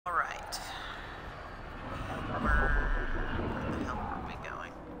All right. Where the hell are we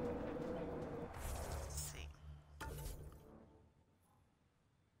going? Let's see.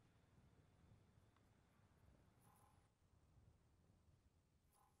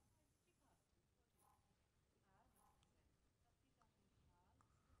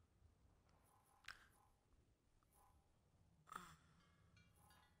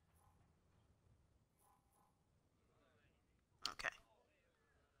 Okay.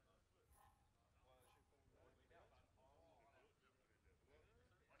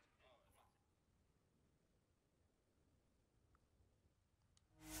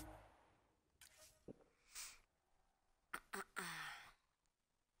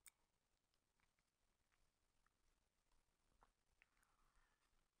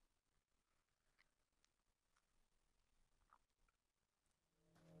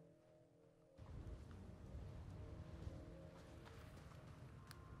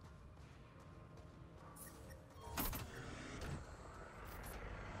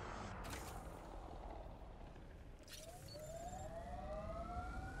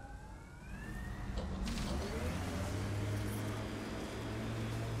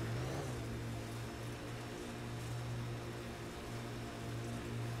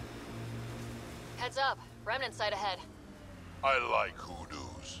 Heads up. Remnant site ahead. I like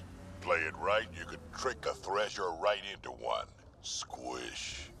hoodoos. Play it right, you could trick a thresher right into one.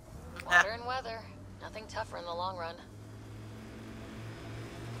 Squish. Water and weather. Nothing tougher in the long run.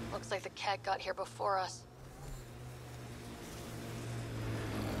 Looks like the cat got here before us.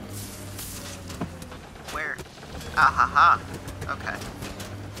 Where? Ah ha ha. Okay.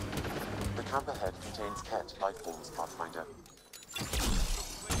 The camp ahead contains Ket Lifeforms Pathfinder.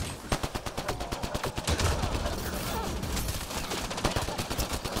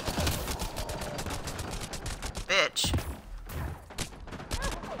 Bitch.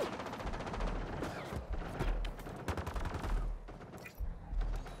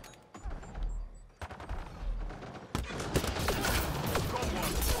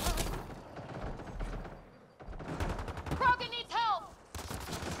 Krogan needs help!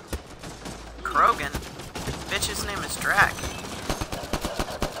 Krogan? Bitch's name is Drac.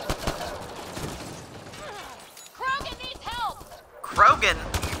 Krogan needs help! Krogan?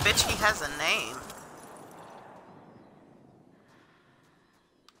 Bitch, he has a name.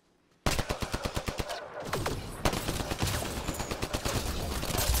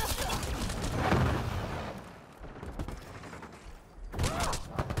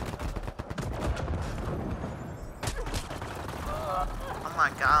 Oh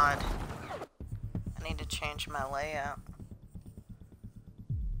my god. I need to change my layout.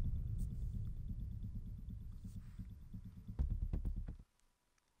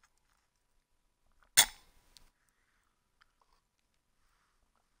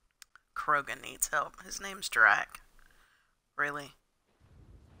 Krogan needs help. His name's Drac. Really?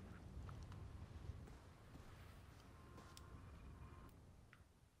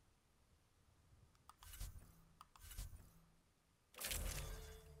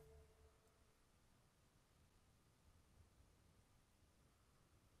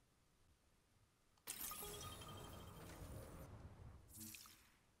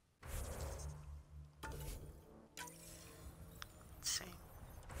 Let's see.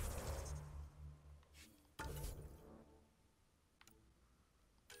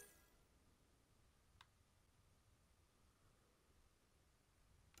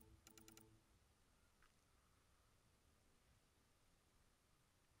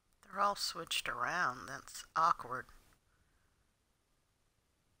 They're all switched around. That's awkward.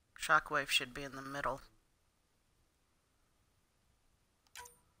 Shockwave should be in the middle.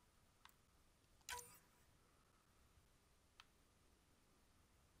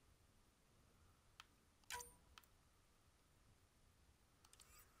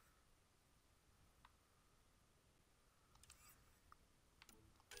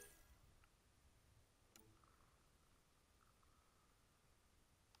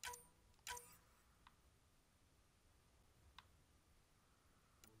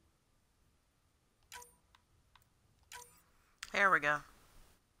 There we go.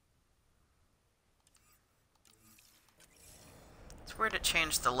 It's weird to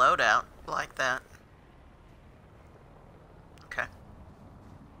change the loadout like that. Okay.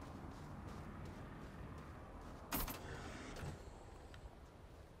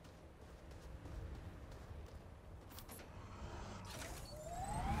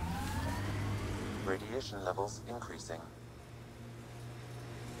 Radiation levels increasing.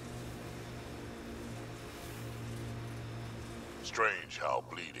 Strange how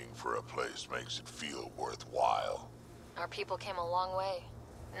bleeding for a place makes it feel worthwhile. Our people came a long way.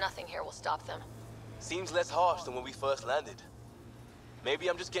 Nothing here will stop them. Seems less harsh than when we first landed. Maybe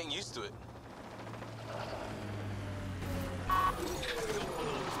I'm just getting used to it.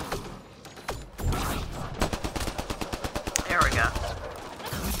 There we go.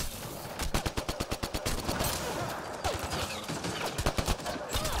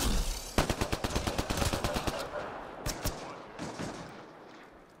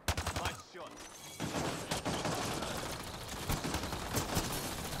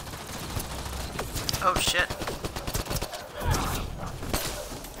 Oh shit.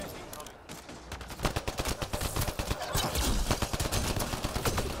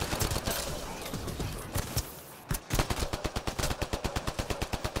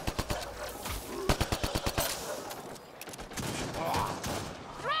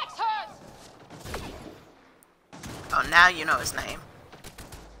 Oh, now you know his name.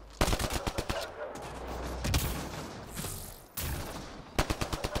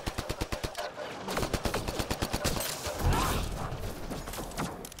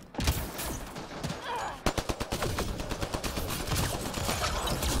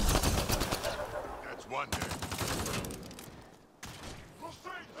 That's one day.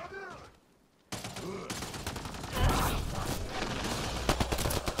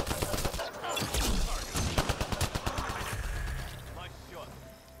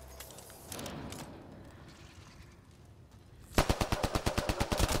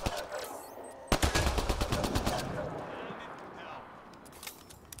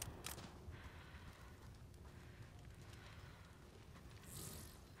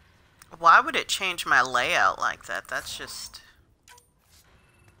 Why would it change my layout like that? That's just...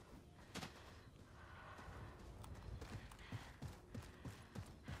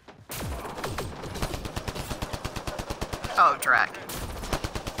 Oh, Drac.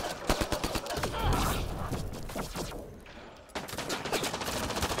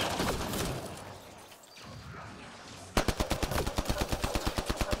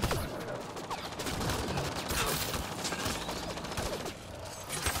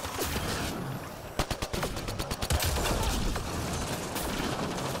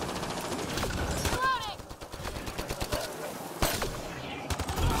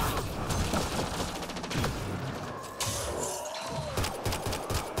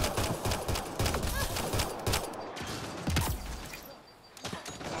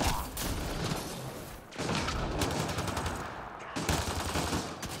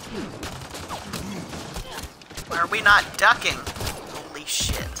 Are we not ducking? Holy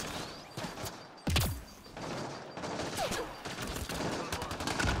shit.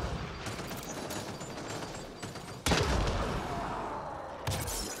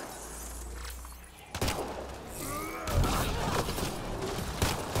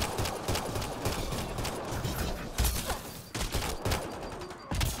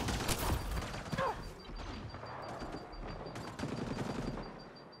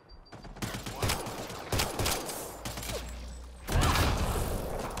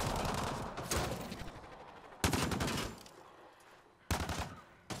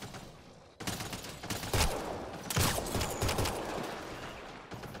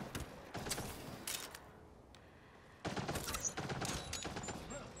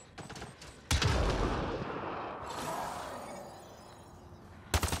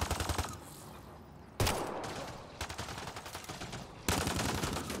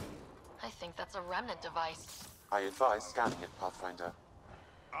 That's a remnant device. I advise scanning it, Pathfinder.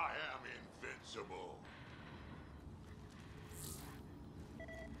 I am invincible.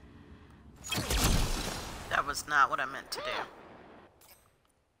 That was not what I meant to do.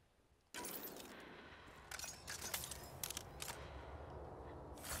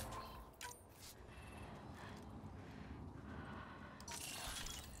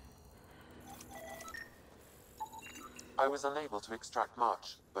 I was unable to extract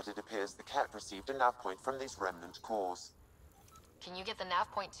much, but it appears the cat received a nav point from these remnant cores. Can you get the nav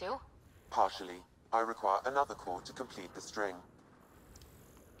point too? Partially. I require another core to complete the string.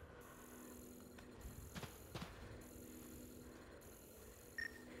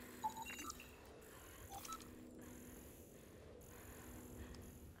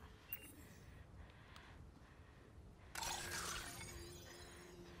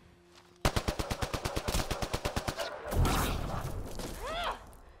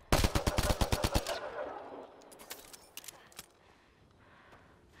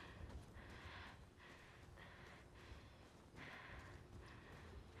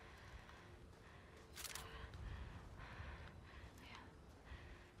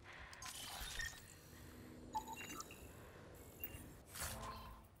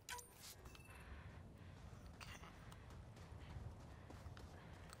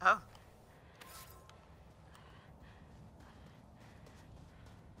 Oh.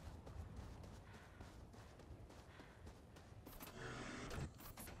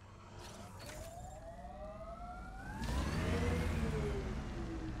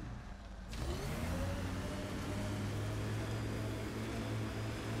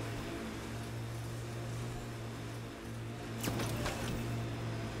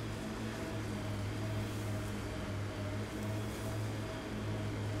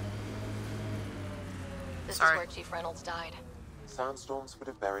 This Sorry. is where Chief Reynolds died. Sandstorms would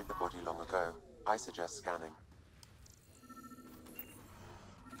have buried the body long ago. I suggest scanning.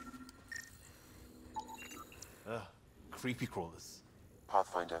 Creepy crawlers.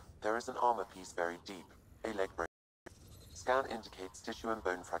 Pathfinder, there is an armor piece buried deep. A leg break. Scan indicates tissue and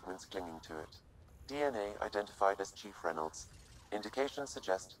bone fragments clinging to it. DNA identified as Chief Reynolds. Indications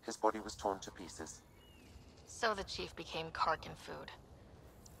suggest his body was torn to pieces. So the Chief became Karkin food.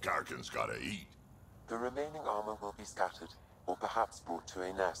 Karkin's gotta eat. The remaining armor will be scattered, or perhaps brought to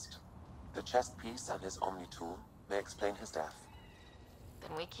a nest. The chest piece and his Omni tool may explain his death.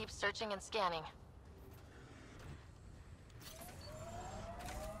 Then we keep searching and scanning.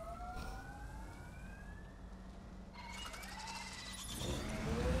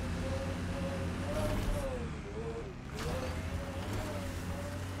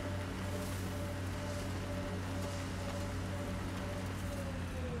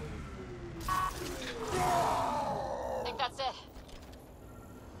 I think that's it.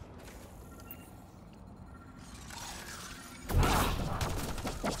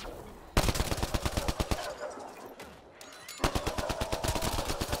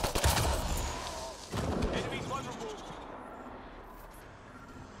 Enemies vulnerable.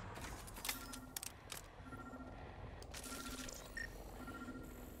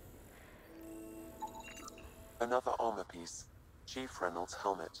 Another armor piece. Chief Reynolds'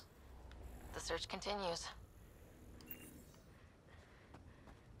 helmet. The search continues.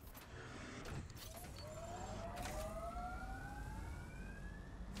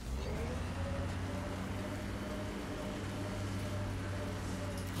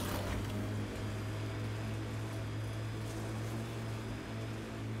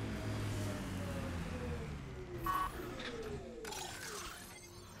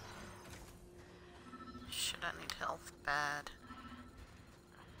 Shit, I need health bad.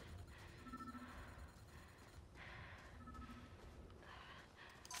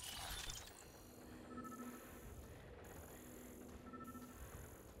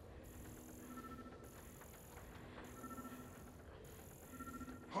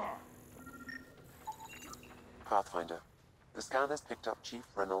 Pathfinder. The scanners picked up Chief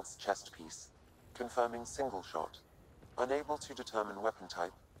Reynolds' chest piece, confirming single shot. Unable to determine weapon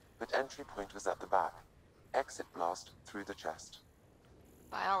type, but entry point was at the back. Exit blast through the chest.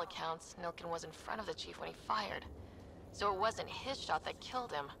 By all accounts, Nilkin was in front of the Chief when he fired. So it wasn't his shot that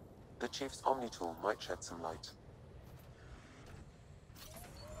killed him. The Chief's Omni tool might shed some light.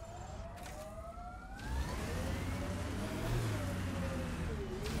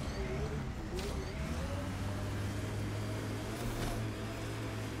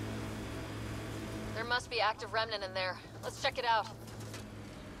 There must be active remnant in there. Let's check it out.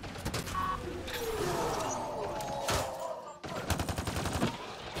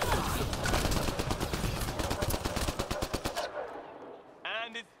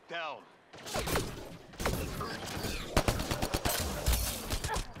 And it's down.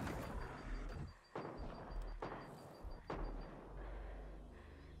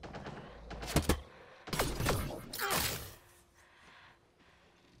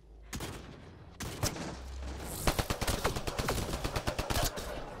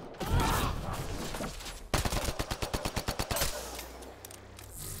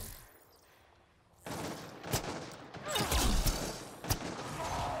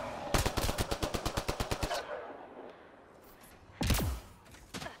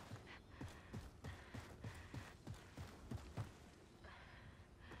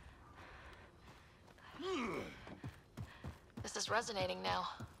 This is resonating now.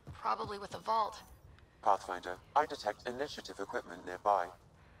 Probably with the vault. Pathfinder, I detect initiative equipment nearby.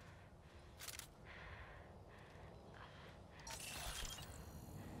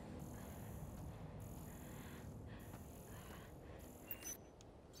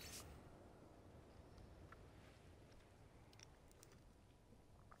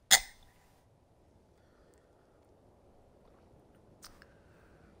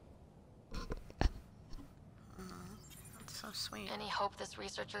 That's so sweet. Any hope this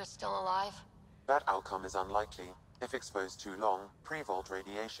researcher is still alive? That outcome is unlikely. If exposed too long, pre-vault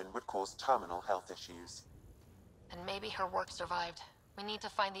radiation would cause terminal health issues. And maybe her work survived. We need to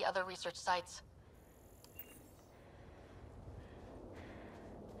find the other research sites.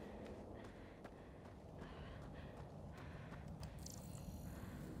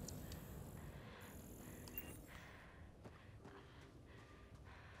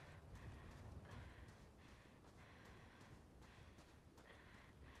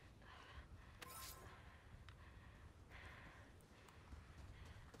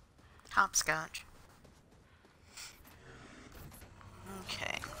 Hopscotch.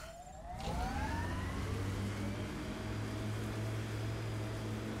 Okay.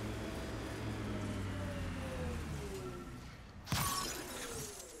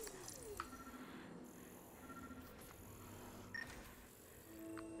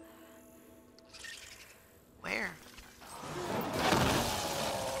 Where?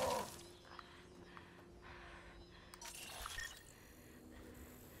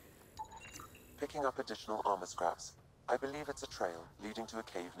 Picking up additional armor scraps. I believe it's a trail leading to a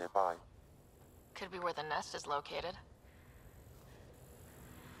cave nearby. Could be where the nest is located.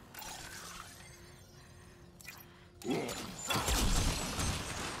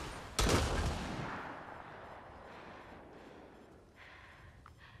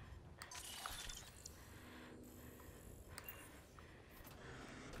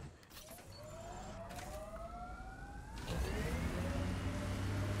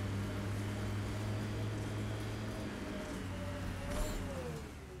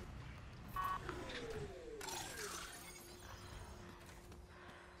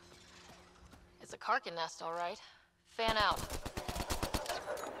 It's a Karkin nest, all right. Fan out.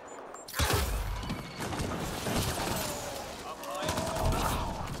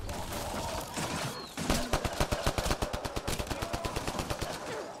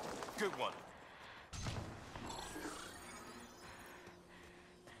 Good one.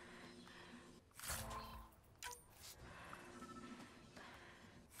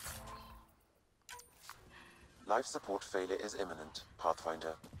 Life support failure is imminent,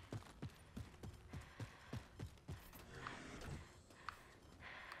 Pathfinder.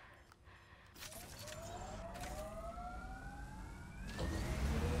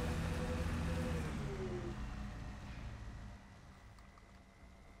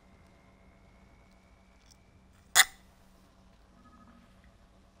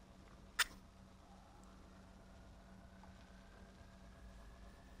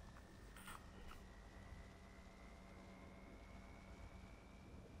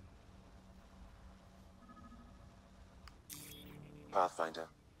 Pathfinder,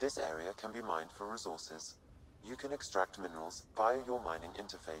 this area can be mined for resources. You can extract minerals via your mining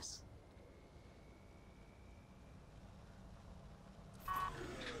interface.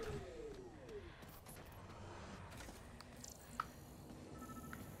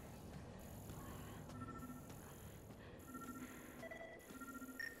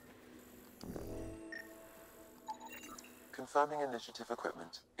 Confirming initiative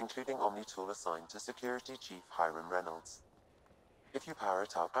equipment, including Omni tool assigned to Security Chief Hiram Reynolds. If you power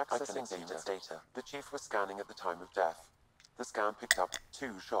it up, accessing data. The Chief was scanning at the time of death. The scan picked up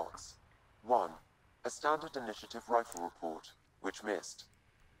 2 shots. One, a standard initiative rifle report, which missed.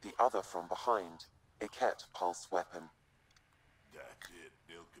 The other from behind, a Ket pulse weapon. That's it.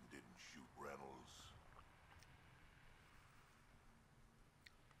 Nilkin didn't shoot Reynolds.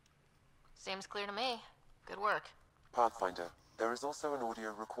 Seems clear to me. Good work. Pathfinder, there is also an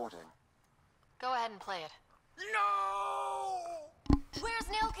audio recording. Go ahead and play it. No! Where's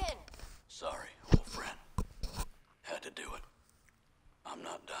Nilkin? Sorry, old friend. Had to do it. I'm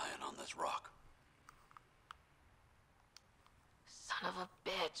not dying on this rock. Son of a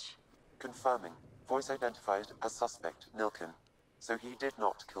bitch. Confirming, voice identified as suspect Nilkin, so he did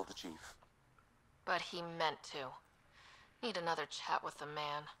not kill the Chief. But he meant to. Need another chat with the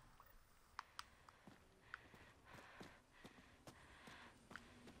man.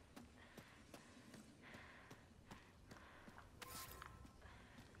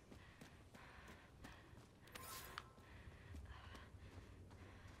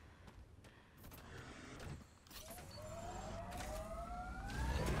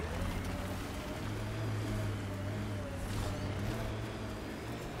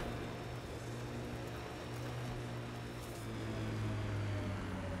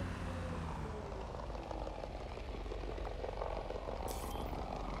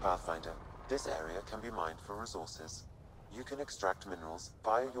 Pathfinder, this area can be mined for resources. You can extract minerals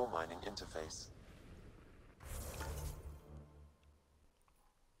via your mining interface.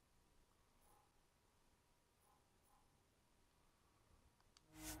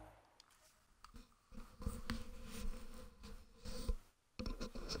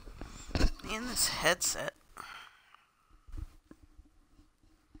 Man, this headset.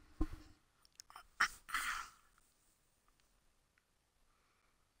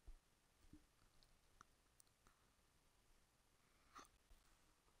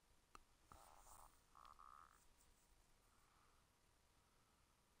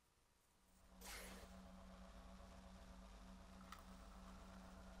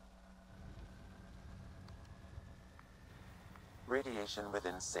 Radiation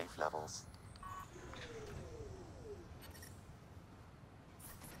within safe levels.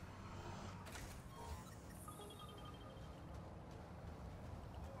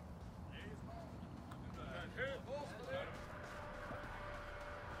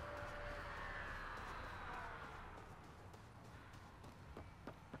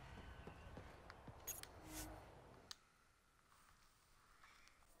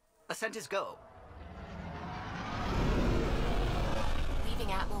 Ascent is go.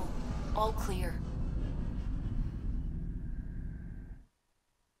 Leaving Atmo. All clear.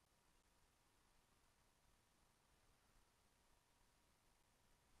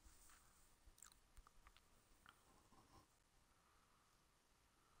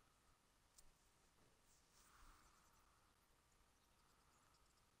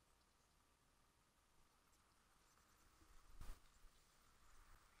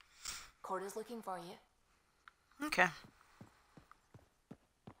 Corda's looking for you. Okay.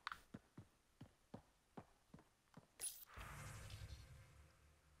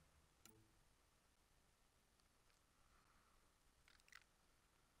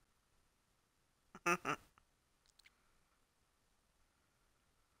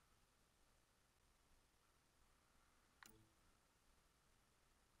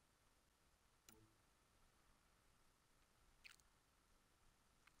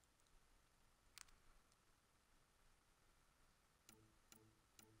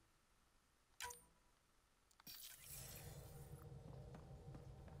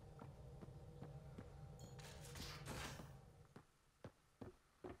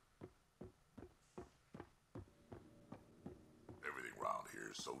 Everything around here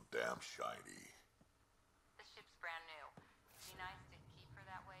is so damn shiny. The ship's brand new. Be nice to keep her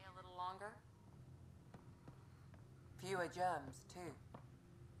that way a little longer. Fewer germs, too.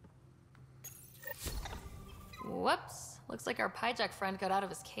 Whoops. Looks like our Pyjack friend got out of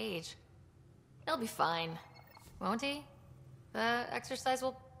his cage. He'll be fine, won't he? The exercise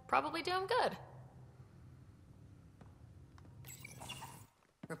will probably do him good.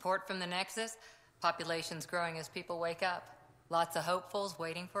 Report from the Nexus. Population's growing as people wake up. Lots of hopefuls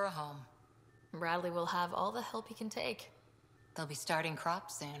waiting for a home. Bradley will have all the help he can take. They'll be starting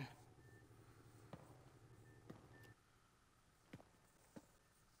crops soon.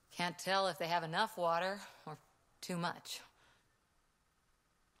 Can't tell if they have enough water or too much.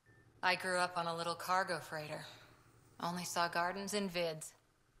 I grew up on a little cargo freighter. Only saw gardens in vids,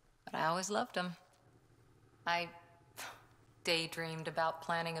 but I always loved them. I daydreamed about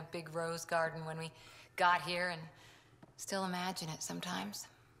planting a big rose garden when we got here and still imagine it sometimes.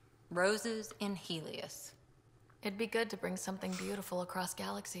 Roses in Helios. It'd be good to bring something beautiful across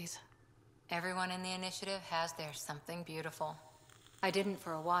galaxies. Everyone in the initiative has their something beautiful. I didn't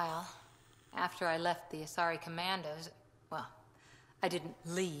for a while. After I left the Asari Commandos, well, I didn't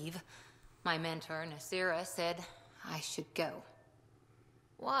leave. My mentor, Nasira, said I should go.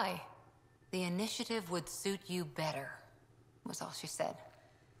 Why? The initiative would suit you better, was all she said.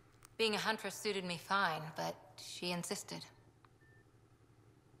 Being a huntress suited me fine, but she insisted.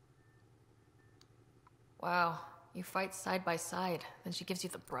 Wow, you fight side by side, then she gives you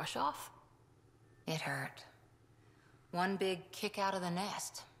the brush off? It hurt. One big kick out of the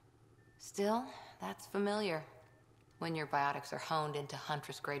nest. Still, that's familiar. When your biotics are honed into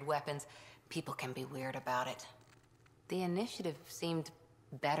Huntress-grade weapons, people can be weird about it. The initiative seemed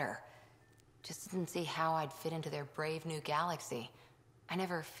better. Just didn't see how I'd fit into their brave new galaxy. I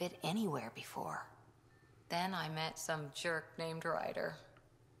never fit anywhere before. Then I met some jerk named Ryder.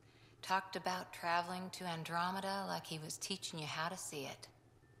 Talked about traveling to Andromeda like he was teaching you how to see it.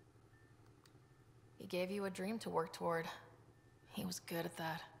 He gave you a dream to work toward. He was good at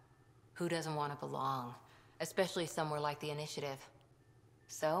that. Who doesn't want to belong? Especially somewhere like the Initiative.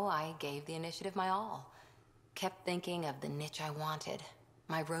 So I gave the Initiative my all. Kept thinking of the niche I wanted.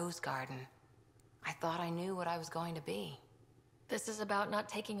 My rose garden. I thought I knew what I was going to be. This is about not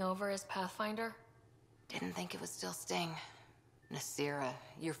taking over as Pathfinder? Didn't think it would still sting. Nasira,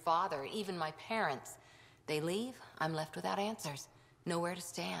 your father, even my parents. They leave, I'm left without answers. Nowhere to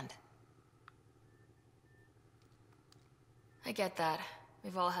stand. I get that.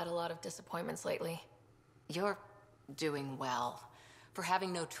 We've all had a lot of disappointments lately. You're doing well. For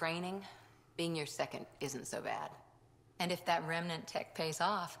having no training, being your second isn't so bad. And if that remnant tech pays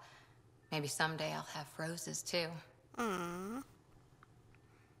off, maybe someday I'll have roses too.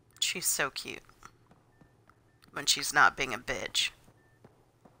 She's so cute. When she's not being a bitch.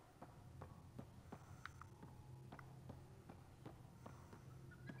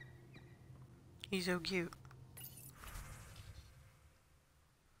 He's so cute.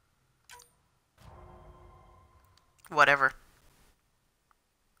 Whatever.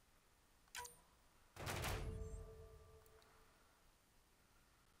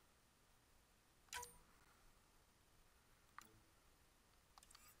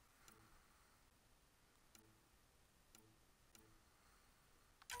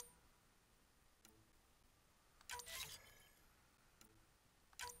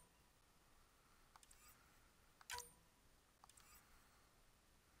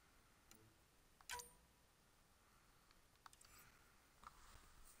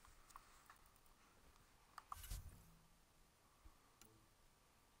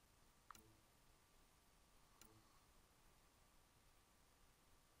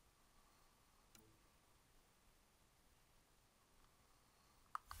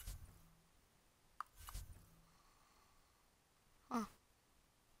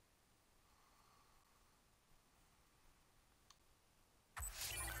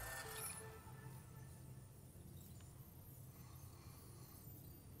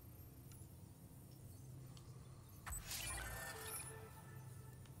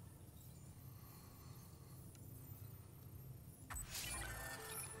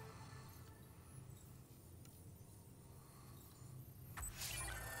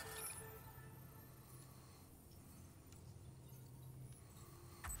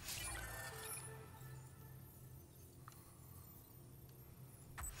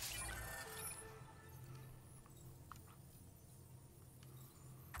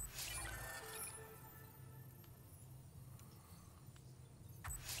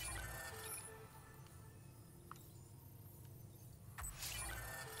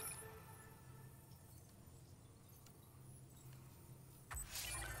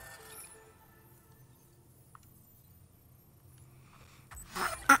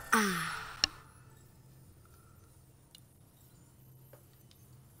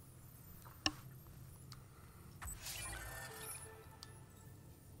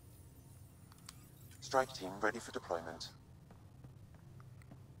 Strike team ready for deployment.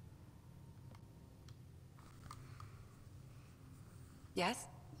 Yes?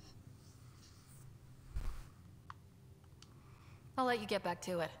 I'll let you get back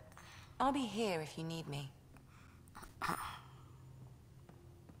to it. I'll be here if you need me.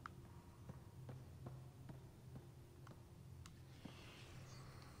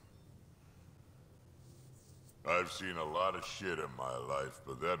 I've seen a lot of shit in my life,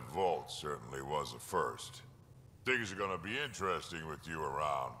 but that vault certainly was a first. Things are gonna be interesting with you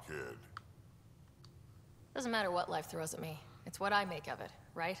around, kid. Doesn't matter what life throws at me. It's what I make of it,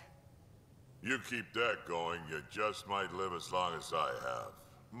 right? You keep that going, you just might live as long as I have.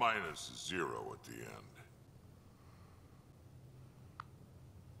 Minus 0 at the end.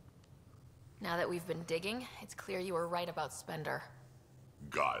 Now that we've been digging, it's clear you were right about Spender.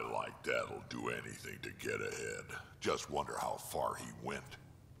 Guy like that'll do anything to get ahead. Just wonder how far he went.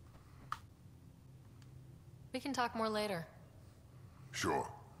 We can talk more later.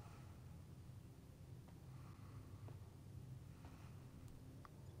 Sure.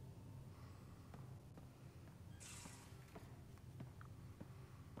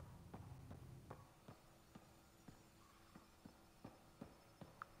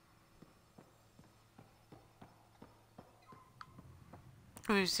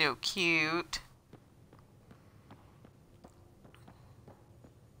 Who's so cute?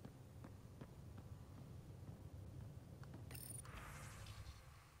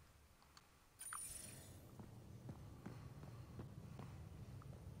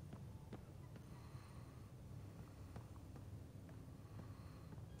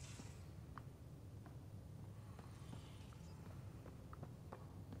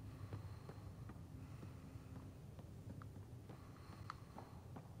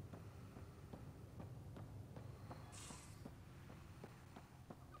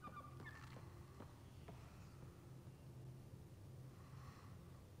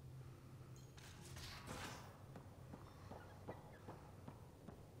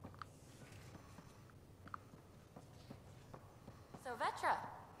 So, Vetra,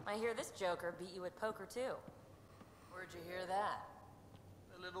 I hear this joker beat you at poker, too. Where'd you hear that?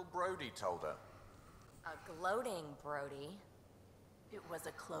 The little Brody told her. A gloating Brody. It was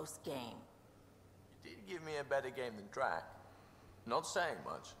a close game. You did give me a better game than Drac. Not saying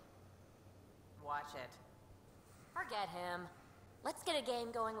much. Watch it. Forget him. Let's get a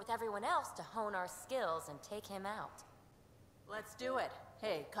game going with everyone else to hone our skills and take him out. Let's do it.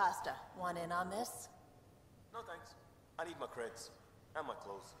 Hey, Costa, want in on this? No thanks. I need my creds. And my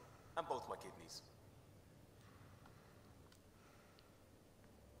clothes. And both my kidneys.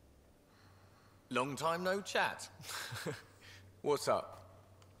 Long time no chat. What's up?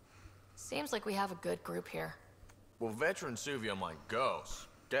 Seems like we have a good group here. Well, Vetra and Suvi are my girls.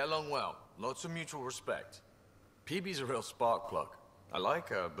 Get along well. Lots of mutual respect. PB's a real spark plug. I like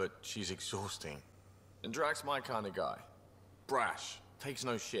her, but she's exhausting. And Drac's my kind of guy. Brash. Takes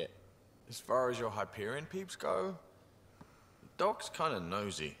no shit. As far as your Hyperion peeps go, Doc's kind of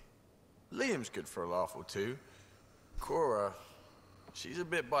nosy. Liam's good for a laugh or two. Cora, she's a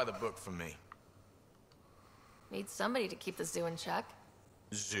bit by the book for me. Need somebody to keep the zoo in check.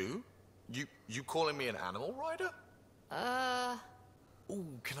 Zoo? You calling me an animal rider? Ooh,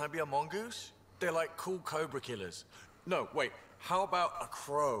 can I be a mongoose? They're like cool cobra killers. No, wait, how about a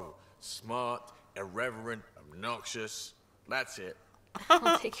crow? Smart, irreverent, obnoxious. That's it.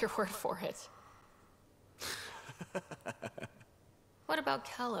 I'll take your word for it. What about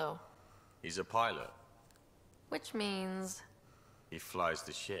Kello? He's a pilot. Which means... He flies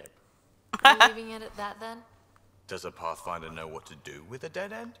the ship. We're leaving it at that, then? Does a Pathfinder know what to do with a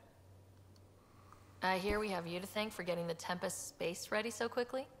dead end? I hear we have you to thank for getting the Tempest space ready so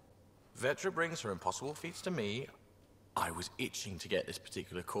quickly? Vetra brings her impossible feats to me. I was itching to get this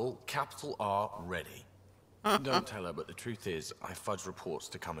particular call. Capital R ready. Don't tell her, but the truth is, I fudge reports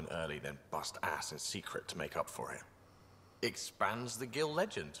to come in early, then bust ass in secret to make up for it. Expands the guild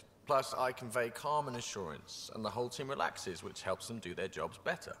legend. Plus, I convey calm and assurance, and the whole team relaxes, which helps them do their jobs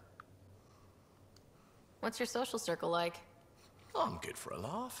better. What's your social circle like? I'm good for a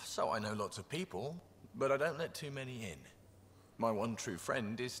laugh, so I know lots of people, but I don't let too many in. My one true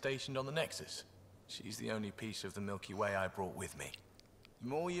friend is stationed on the Nexus. She's the only piece of the Milky Way I brought with me. The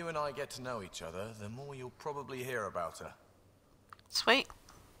more you and I get to know each other, the more you'll probably hear about her. Sweet.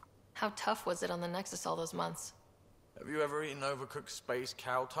 How tough was it on the Nexus all those months? Have you ever eaten overcooked space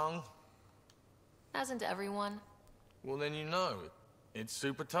cow tongue? Hasn't everyone? Well, then you know. It's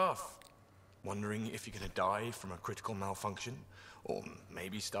super tough. Wondering if you're gonna die from a critical malfunction, or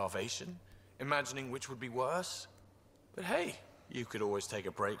maybe starvation, imagining which would be worse. But hey, you could always take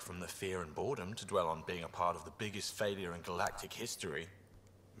a break from the fear and boredom to dwell on being a part of the biggest failure in galactic history.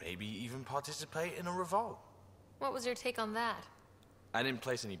 Maybe even participate in a revolt. What was your take on that? I didn't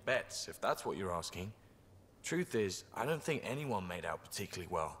place any bets, if that's what you're asking. Truth is, I don't think anyone made out particularly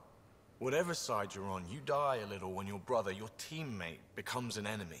well. Whatever side you're on, you die a little when your brother, your teammate, becomes an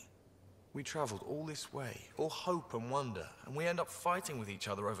enemy. We traveled all this way, all hope and wonder, and we end up fighting with each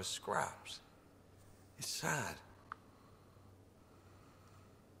other over scraps. It's sad.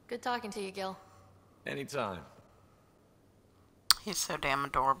 Good talking to you, Gil. Anytime. He's so damn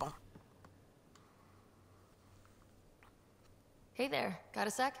adorable. Hey there, got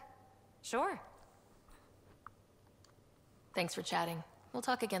a sec? Sure. Thanks for chatting. We'll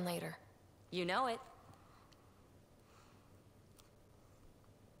talk again later. You know it.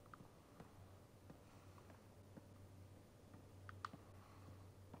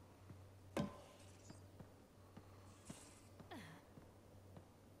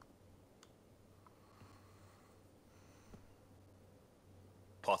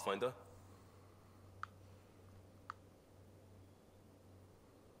 Pathfinder?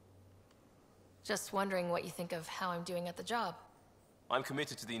 Just wondering what you think of how I'm doing at the job. I'm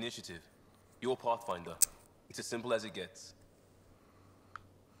committed to the initiative. You're Pathfinder. It's as simple as it gets.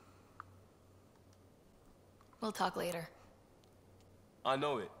 We'll talk later. I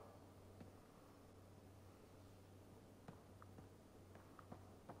know it.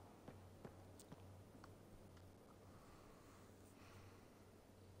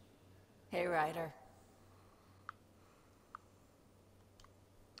 Hey, Ryder.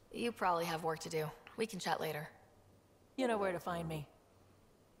 You probably have work to do. We can chat later. You know where to find me.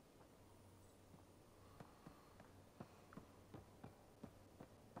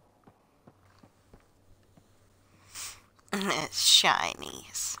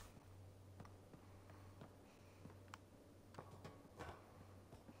 Shinies.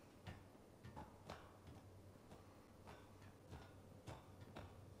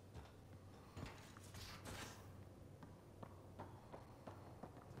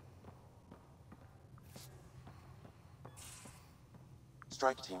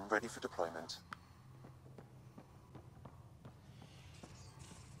 Strike team ready for deployment.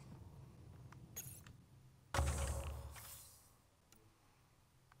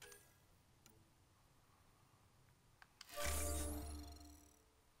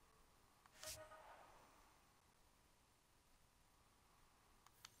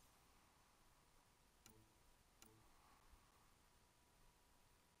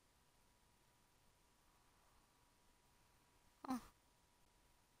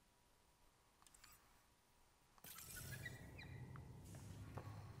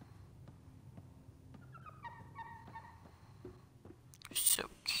 So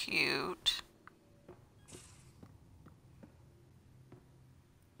cute.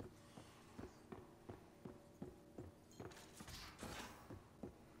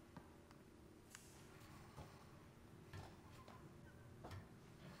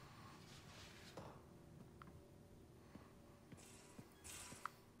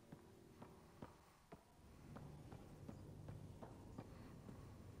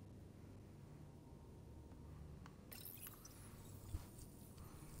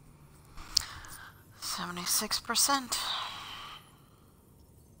 %76%.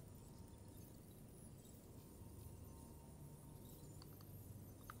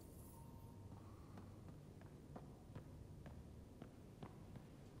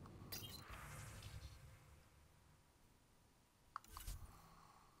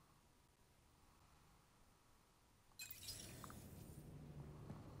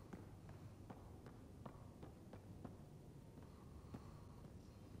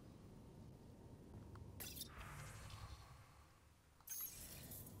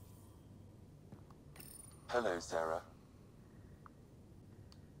 Hello, Sarah.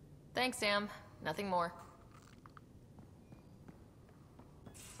 Thanks, Sam. Nothing more.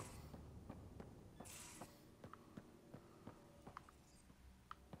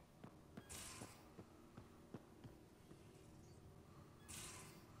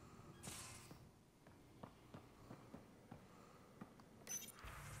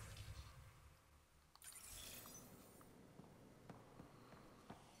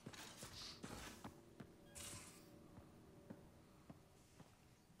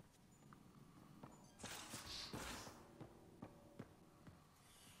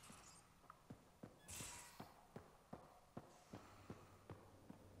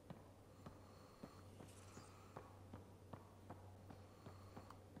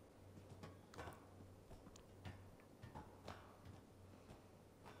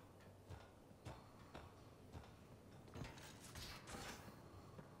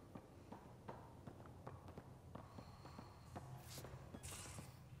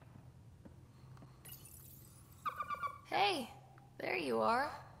 Hey, there you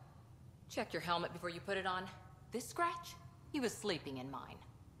are. Check your helmet before you put it on. This scratch? He was sleeping in mine.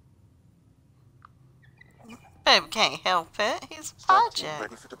 Babe can't help it. He's Strike team Project.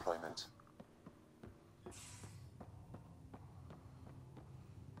 ready for deployment.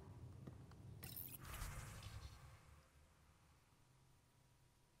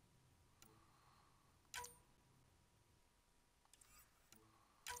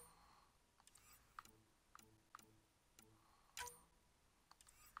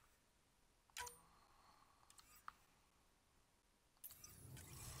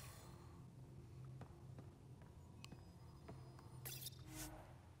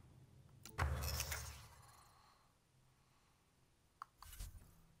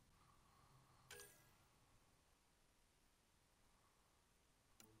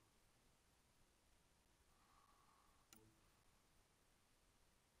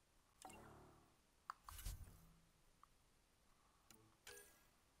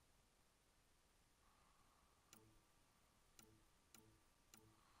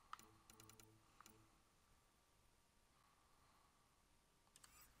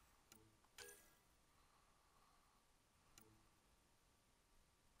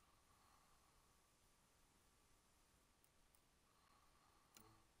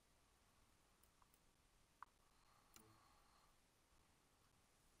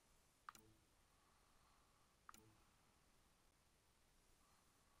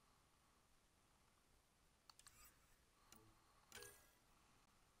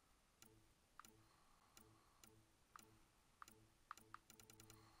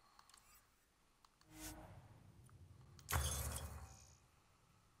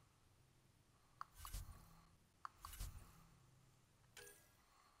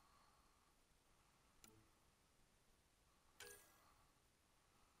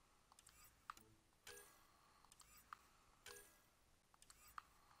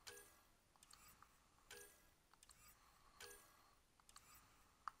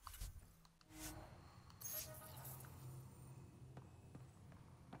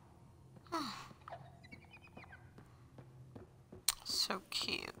 So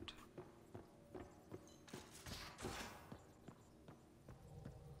cute.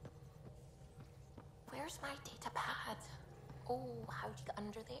 Where's my data pad? Oh, how'd you get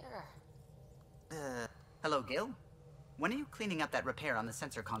under there? Hello, Gil? When are you cleaning up that repair on the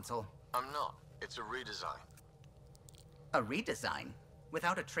sensor console? I'm not. It's a redesign. A redesign?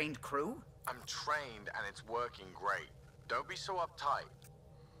 Without a trained crew? I'm trained and it's working great. Don't be so uptight.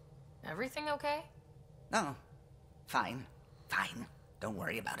 Everything okay? Oh, fine. Fine. Don't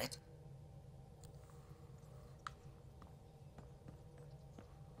worry about it.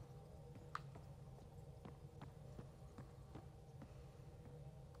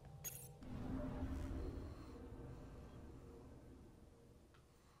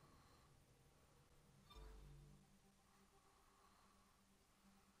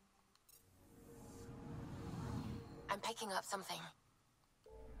 I'm picking up something.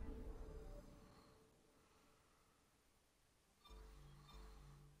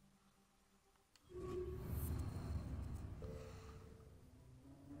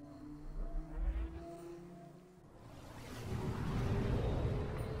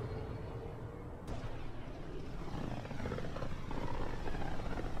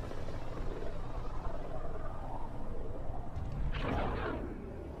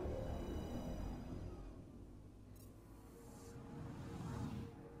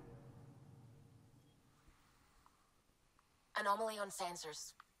 Anomaly on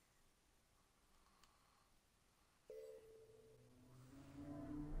sensors.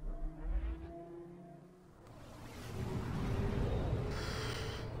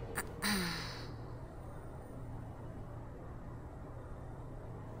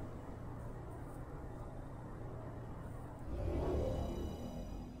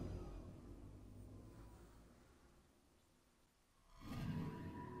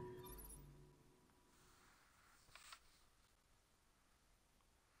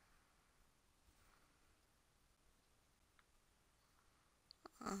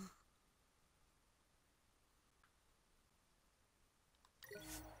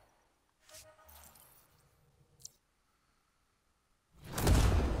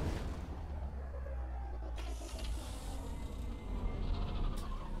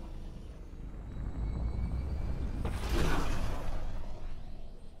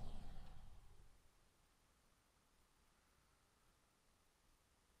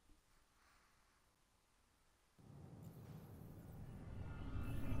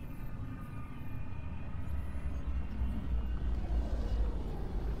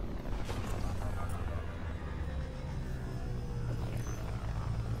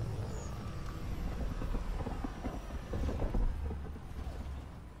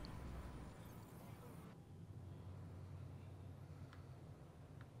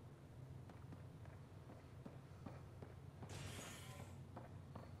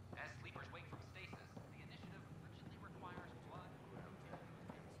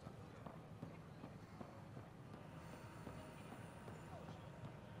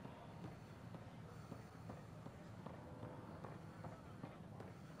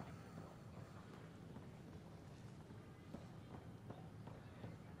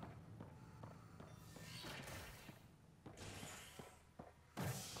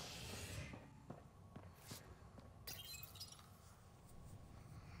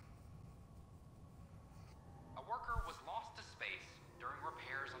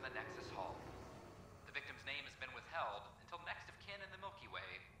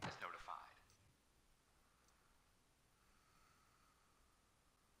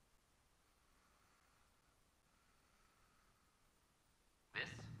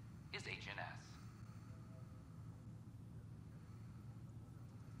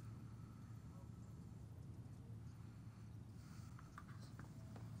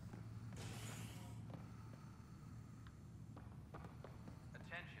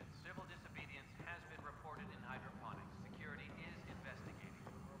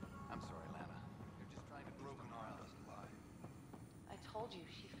 told you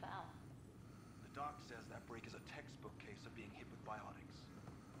she fell. The doc says that break is a textbook case of being hit with biotics.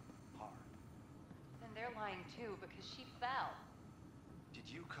 Hard. Then they're lying too, because she fell. Did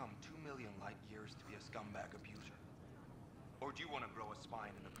you come 2 million light years to be a scumbag abuser? Or do you want to grow a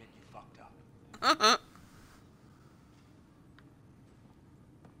spine and admit you fucked up?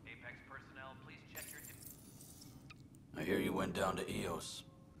 Apex personnel, please check your... I hear you went down to EOS.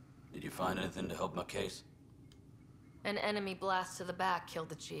 Did you find anything to help my case? An enemy blast to the back killed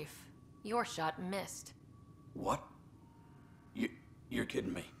the chief. Your shot missed. What? You're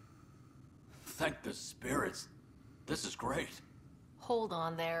kidding me. Thank the spirits. This is great. Hold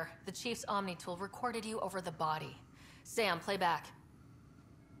on there. The chief's Omni tool recorded you over the body. Sam, play back.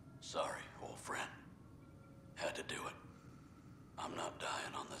 Sorry, old friend. Had to do it. I'm not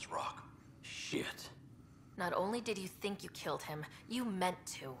dying on this rock. Shit. Not only did you think you killed him, you meant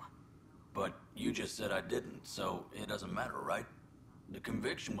to. But you just said I didn't, so it doesn't matter, right? The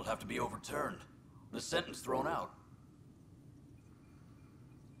conviction will have to be overturned. The sentence thrown out.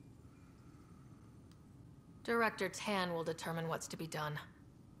 Director Tan will determine what's to be done.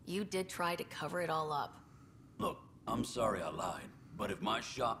 You did try to cover it all up. Look, I'm sorry I lied, but if my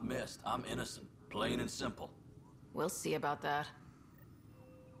shot missed, I'm innocent. Plain and simple. We'll see about that.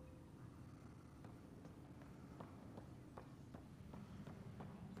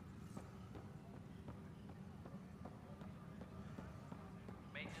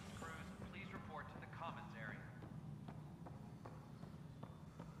 Maintenance crews, please report to the commons area.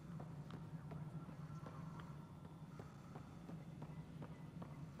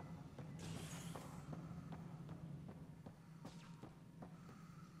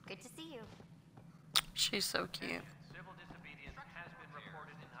 Good to see you. She's so cute. Civil disobedience has been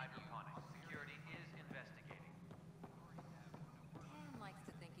reported in hydroponics. Security is investigating. Dan likes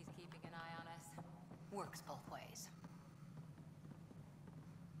to think he's keeping an eye on us. Works both ways.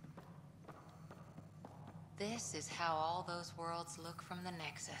 This is how all those worlds look from the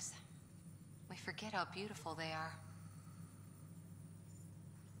Nexus. We forget how beautiful they are.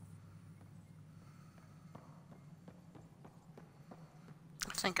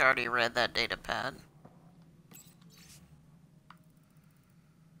 I think I already read that data pad.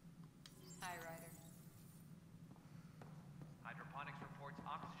 Hi, Ryder. Hydroponics reports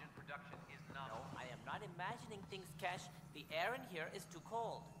oxygen production is No, nominal. I am not imagining things, Cash. The air in here is too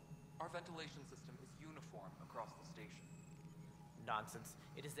cold. Our ventilation system is uniform across the station. Nonsense.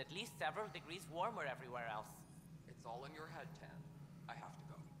 It is at least several degrees warmer everywhere else. It's all in your head, Tan. I have to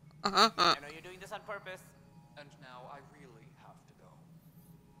go. I know you're doing this on purpose. And now I really have to go.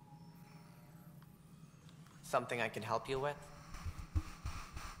 Something I can help you with?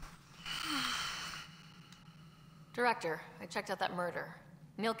 Director, I checked out that murder.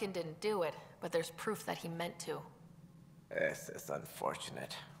 Nilkin didn't do it, but there's proof that he meant to. This is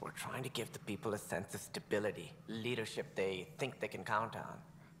unfortunate. We're trying to give the people a sense of stability, leadership they think they can count on.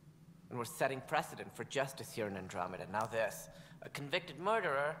 And we're setting precedent for justice here in Andromeda. Now this, a convicted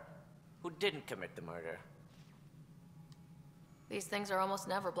murderer who didn't commit the murder. These things are almost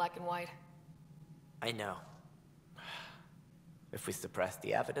never black and white. I know. If we suppress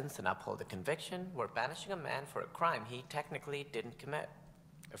the evidence and uphold the conviction, we're banishing a man for a crime he technically didn't commit.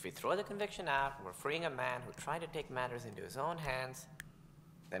 If we throw the conviction out, we're freeing a man who tried to take matters into his own hands,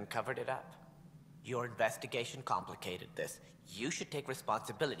 then covered it up. Your investigation complicated this. You should take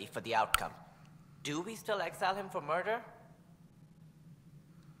responsibility for the outcome. Do we still exile him for murder?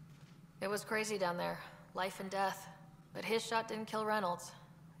 It was crazy down there. Life and death. But his shot didn't kill Reynolds.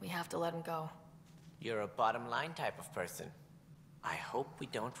 We have to let him go. You're a bottom line type of person. I hope we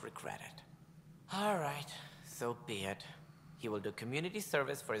don't regret it. All right, so be it. He will do community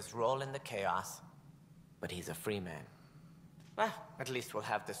service for his role in the chaos, but he's a free man. Well, at least we'll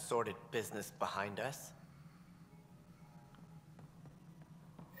have the sordid business behind us.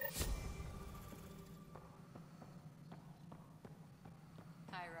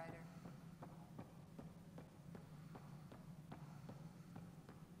 Hi, Ryder.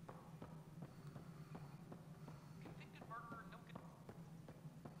 Convicted murderer, no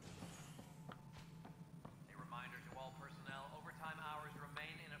A reminder to all personnel, overtime hours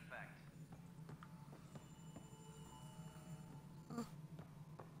remain in effect.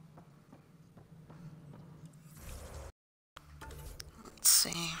 Let's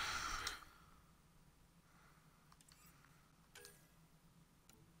see.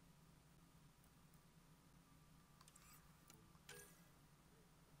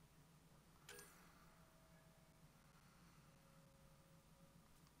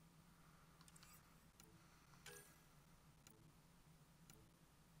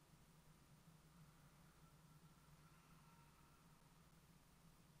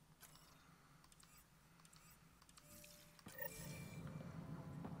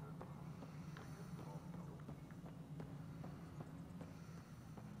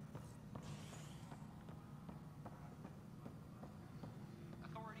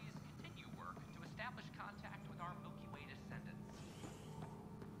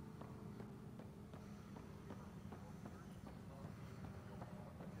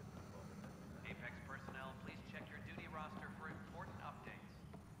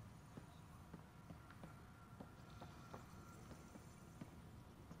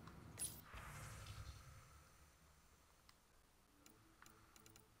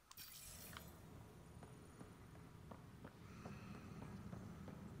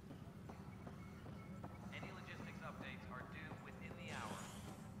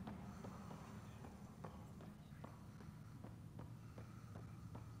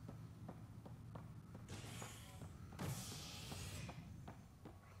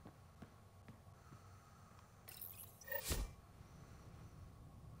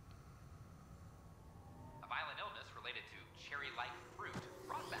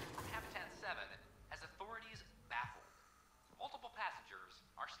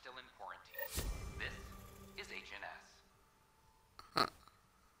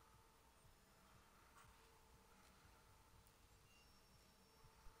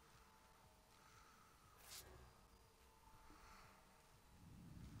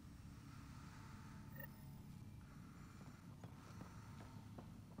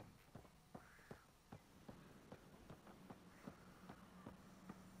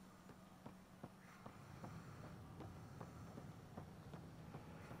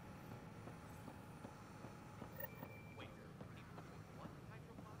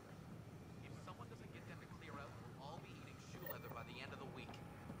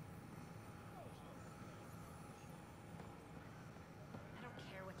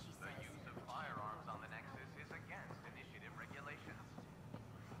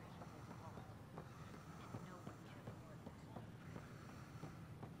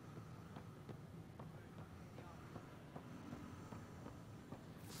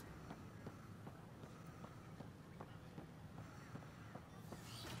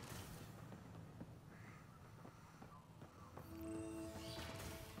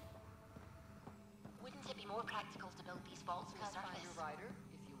 more practical to build these vaults to the surface. Rider,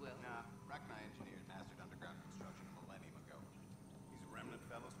 if you will. Nah, Rachni engineered mastered underground construction a millennium ago. These remnant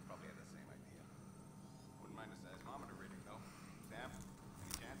fellows probably had the same idea. Wouldn't mind a seismometer reading, though. Sam,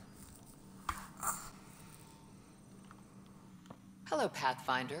 any chance? Hello,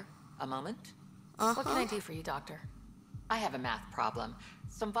 Pathfinder. A moment? What can I do for you, Doctor? I have a math problem.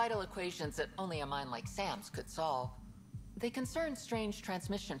 Some vital equations that only a mind like Sam's could solve. They concern strange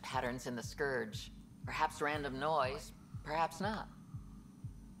transmission patterns in the Scourge. Perhaps random noise, perhaps not.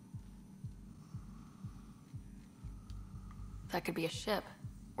 That could be a ship,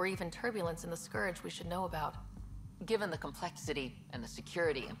 or even turbulence in the Scourge we should know about. Given the complexity and the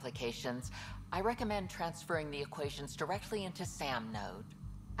security implications, I recommend transferring the equations directly into SAM node.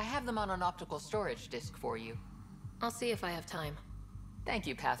 I have them on an optical storage disk for you. I'll see if I have time. Thank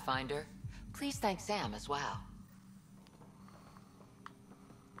you, Pathfinder. Please thank Sam as well.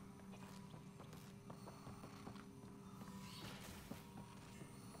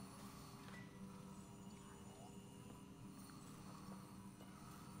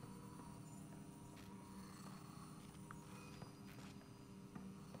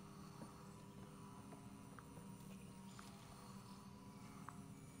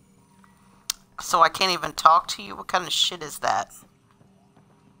 So I can't even talk to you? What kind of shit is that?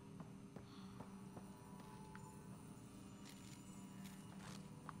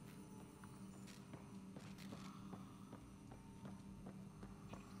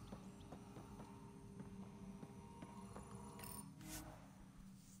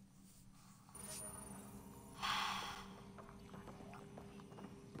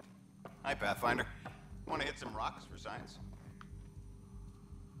 Hi, Pathfinder. Want to hit some rocks for science?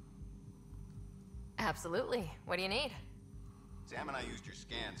 Absolutely. What do you need? Sam and I used your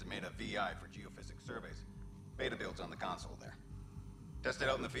scans and made a VI for geophysics surveys. Beta builds on the console there. Test it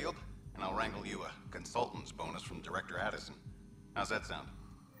out in the field, and I'll wrangle you a consultant's bonus from Director Addison. How's that sound?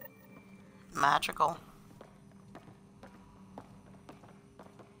 Magical.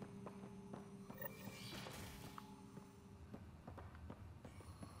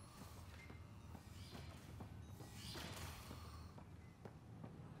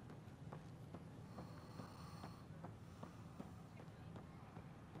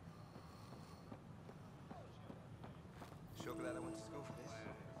 Sure glad I went to school for this.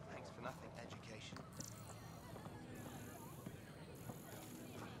 Thanks for nothing, education.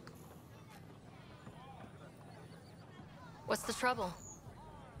 What's the trouble?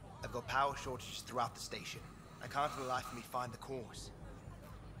 I've got power shortages throughout the station. I can't for the life of me find the cause.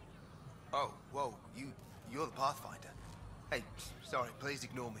 Oh, whoa, you're the Pathfinder. Hey, sorry, please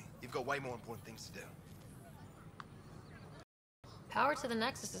ignore me. You've got way more important things to do. Power to the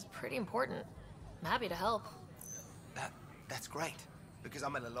Nexus is pretty important. I'm happy to help. That's great, because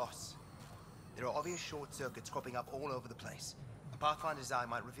I'm at a loss. There are obvious short circuits cropping up all over the place. A Pathfinder's eye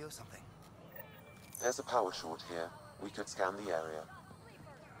might reveal something. There's a power short here. We could scan the area.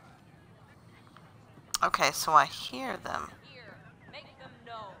 Okay, so I hear them. Here, make them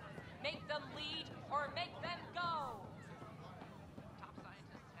know. Make them lead, or make them go. Top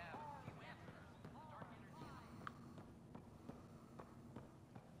scientists have a few answers.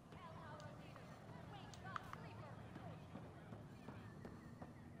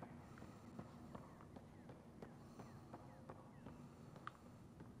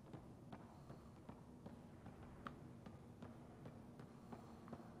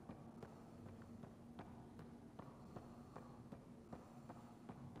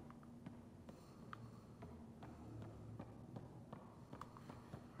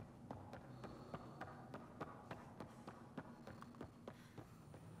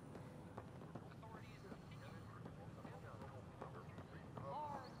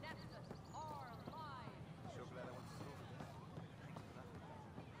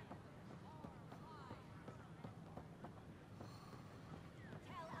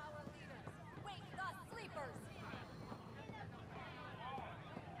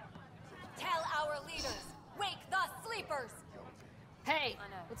 Tell our leaders, wake the sleepers. Hey,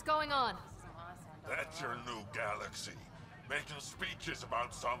 what's going on? That's your new galaxy. Making speeches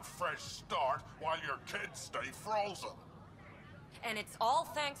about some fresh start while your kids stay frozen. And it's all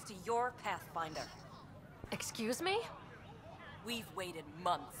thanks to your Pathfinder. Excuse me? We've waited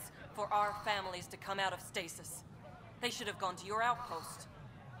months for our families to come out of stasis. They should have gone to your outpost.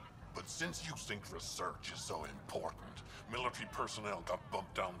 But since you think research is so important, military personnel got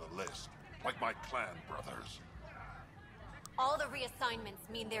bumped down the list. Like my clan brothers. All the reassignments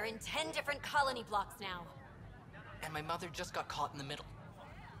mean they're in 10 different colony blocks now. And my mother just got caught in the middle.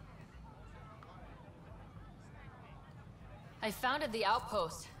 I founded the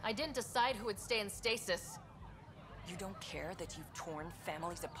outpost. I didn't decide who would stay in stasis. You don't care that you've torn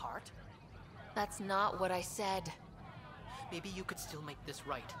families apart? That's not what I said. Maybe you could still make this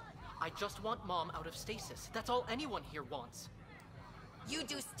right. I just want Mom out of stasis. That's all anyone here wants. You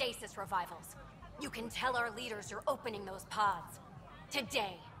do stasis revivals. You can tell our leaders you're opening those pods.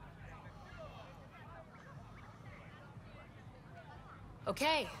 Today.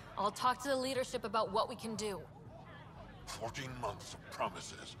 Okay, I'll talk to the leadership about what we can do. 14 months of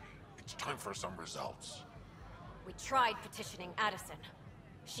promises. It's time for some results. We tried petitioning Addison.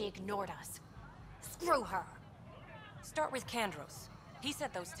 She ignored us. Screw her. Start with Kandros. He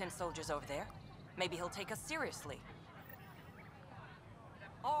sent those 10 soldiers over there. Maybe he'll take us seriously.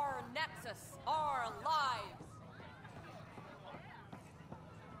 Our Nexus, our lives!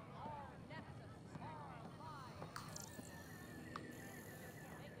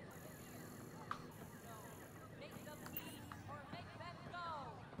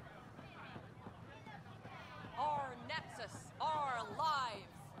 Our Nexus, our lives!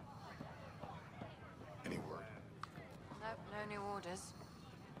 Any word? Nope, no new orders.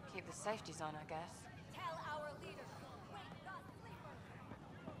 Keep the safeties on, I guess. Tell our leaders.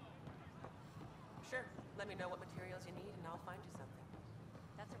 Sure. Let me know what materials you need and I'll find you something.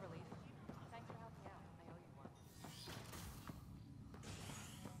 That's a relief. Thanks for helping out. I owe you one.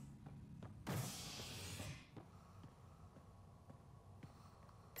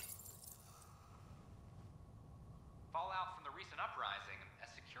 Fallout from the recent uprising as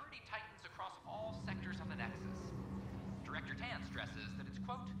security tightens across all sectors of the Nexus. Director Tan stresses that it's,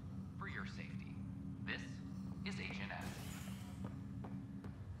 quote, for your safety. This is Agent S.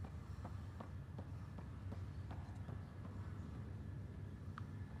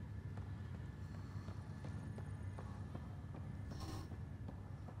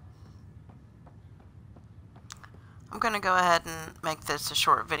 I'm going to go ahead and make this a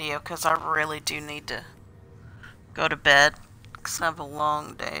short video because I really do need to go to bed because I have a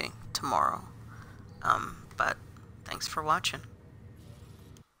long day tomorrow. But thanks for watching.